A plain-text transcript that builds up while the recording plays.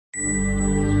Hi,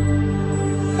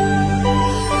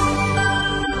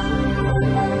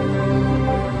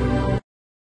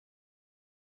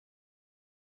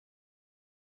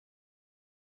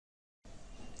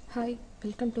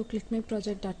 welcome to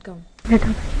clickmyproject.com.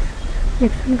 Database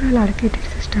exam call allocated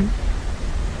system.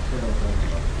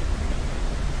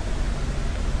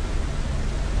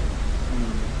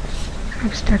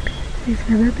 Abstract. This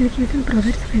web application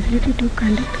provides facility to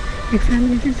conduct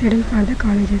examination schedule for the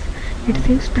colleges. It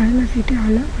saves time as it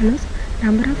allows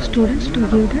number of students to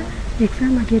give the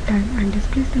exam at a time and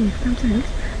displays the exam schedules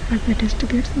as the test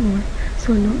gets over.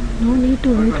 So no need to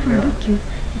wait for the queue.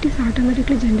 It is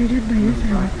automatically generated by the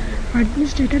server.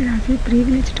 Administrator has a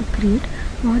privilege to create,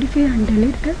 modify and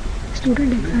delete the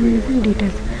student examination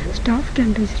details. Staff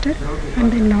can register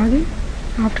and then log in.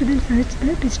 After then search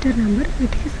the register number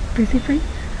with his specified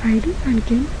ID and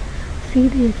can see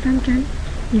the exam can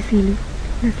easily.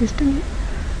 The system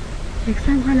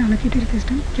exam hall allocated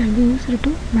system can be used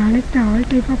to manage the all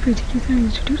type of educational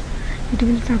institutes. It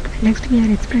will next we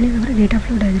are explaining our data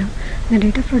flow diagram. The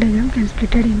data flow diagram can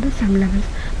split it into some levels.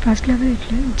 First level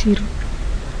it is 0.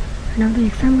 Now the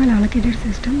exam hall allocated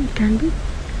system can be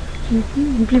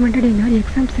implemented in our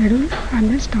exam schedule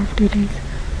and the staff details.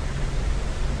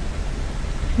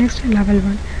 Next level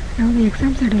 1. Now the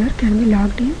exam scheduler can be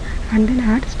logged in and then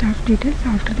add staff details.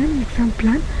 After then exam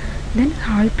plan, then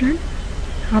hall plan,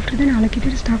 after then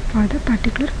allocated staff for the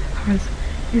particular halls.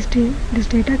 This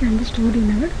data can be stored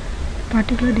in our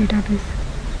particular database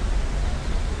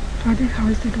for the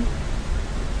hall schedule.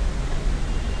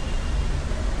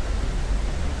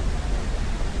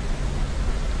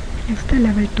 Next the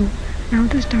level 2. Now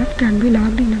the staff can be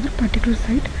logged in our particular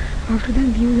site. After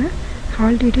then view the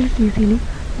hall details easily.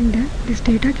 Then this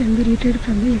data can be retrieved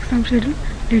from the exam schedule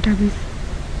database.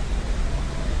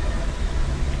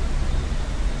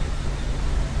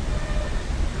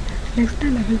 Next the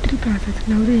level 3 process.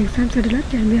 Now the exam scheduler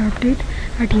can be updated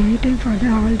at any time for the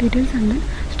hall details and then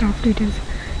staff details.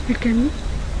 It can be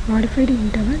modified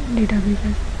into our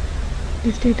databases.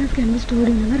 This data can be stored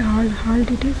in our hall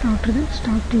details after the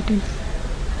staff details.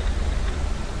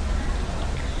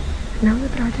 Now the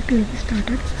project will be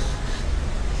started.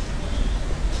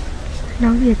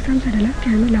 Now the exam scheduler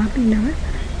can be logged in our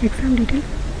exam details.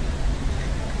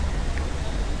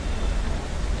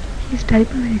 Please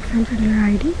type our exam scheduler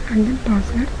ID and then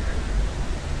password.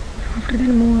 After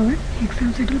then move our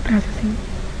exam schedule processing.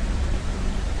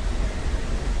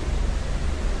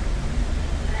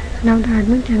 Now the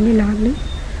admin can be logged in.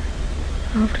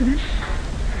 After that,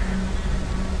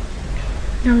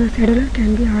 now the scheduler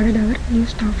can be added our new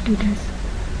staff details.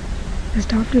 The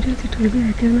staff details, it will be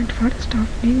requirement for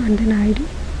staff name and then ID,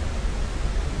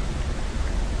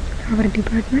 our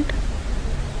department.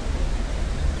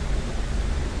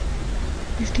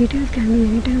 These details can be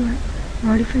anytime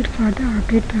modified for the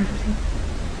update processing.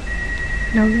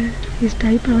 Now we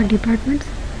type our departments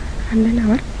and then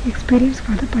our experience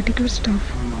for the particular staff.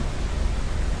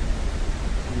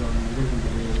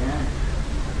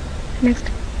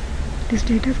 Next, this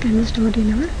data can be stored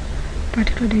in our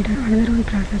particular data, another one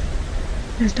process.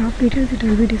 The staff details, it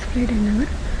will be displayed in our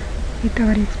with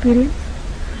our experience.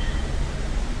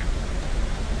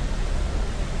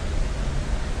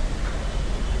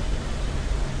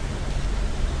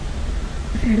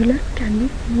 The scheduler can be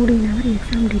moved in our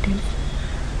exam details.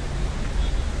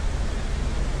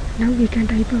 Now we can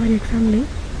type our exam name.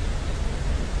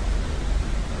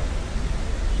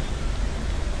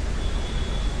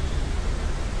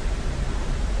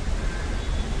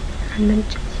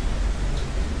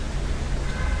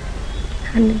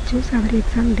 And then choose our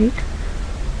exam date.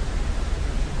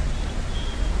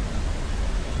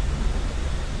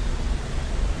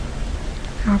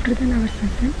 After then our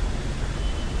session,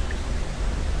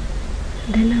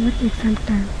 then our exam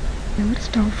time, our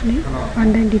staff name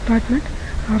and then department,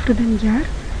 after then year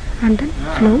and then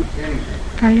floor.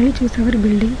 Finally choose our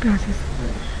building process.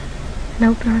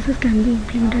 Now process can be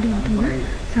implemented into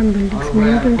some buildings,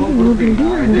 main building, new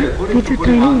building and the teacher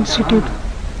training institute.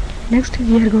 Next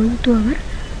we are going to our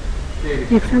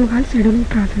exam hall scheduling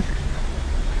process.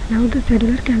 Now the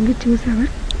scheduler can be choose our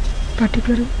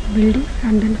particular building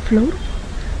and then floor.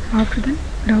 After that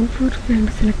ground floor can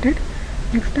be selected.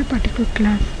 Next the particular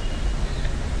class.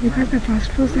 Because the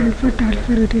first floor, second floor, third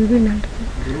floor it will be null.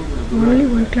 Only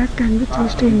one class can be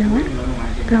chosen in our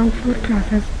ground floor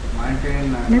process.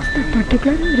 Next the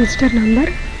particular register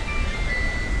number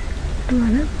to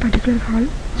our particular hall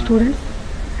students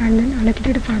and then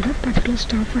allocated for the particular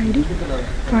staff ID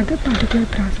for the particular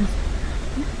process.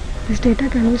 This data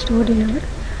can be stored in our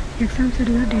exam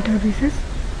scheduler databases.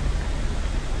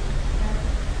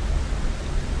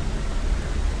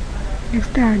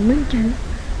 Next, the admin can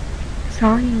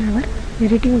saw in our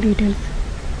editing details.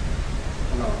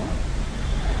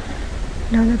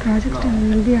 Now the project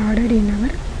will be added in our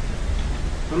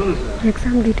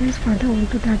exam details for the 1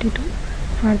 to 32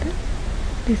 for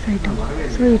this item.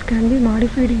 So it can be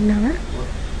modified in our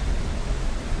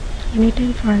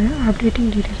anytime for the updating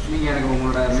details.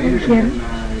 So here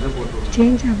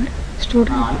change our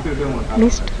student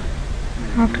list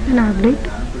after an update.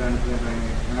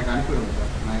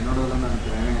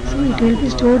 So it will be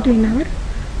stored in our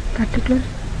particular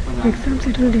exam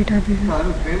settled databases.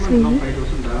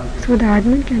 So the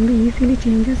admin can be easily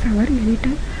changes our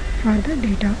anytime for the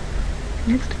data.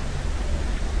 Next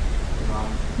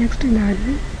in the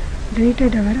admin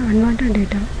deleted our unwanted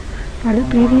data for the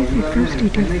previous exams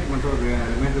details.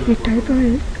 We type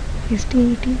our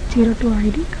STET02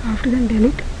 ID after then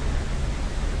delete.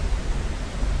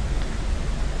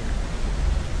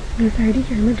 This ID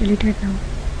can be deleted now.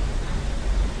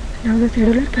 Now the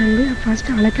scheduler can be first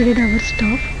allocated our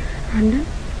staff and then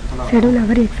schedule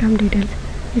our exam details.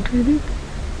 It will be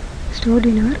stored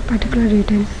in our particular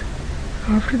details.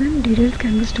 After then details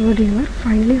can be stored in our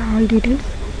finally all details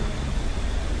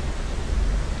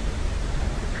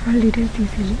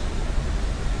easily.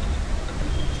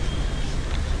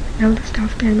 Now the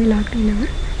staff can be logged in our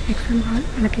exam hall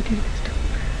allocated system.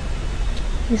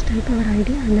 Please type our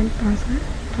ID and then password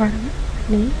for our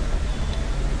name.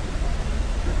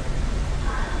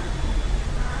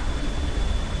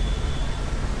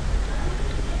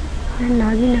 Then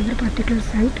log in our particular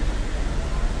site.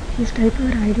 Please type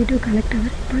our ID to collect our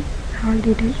all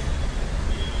details.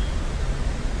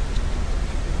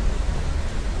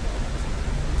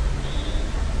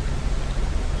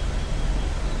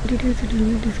 Details it will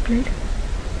be displayed.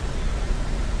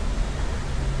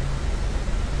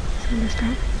 So the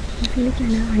staff easily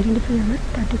can identify our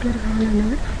particular hall and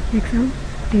our exam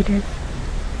details.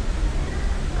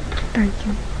 Thank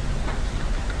you.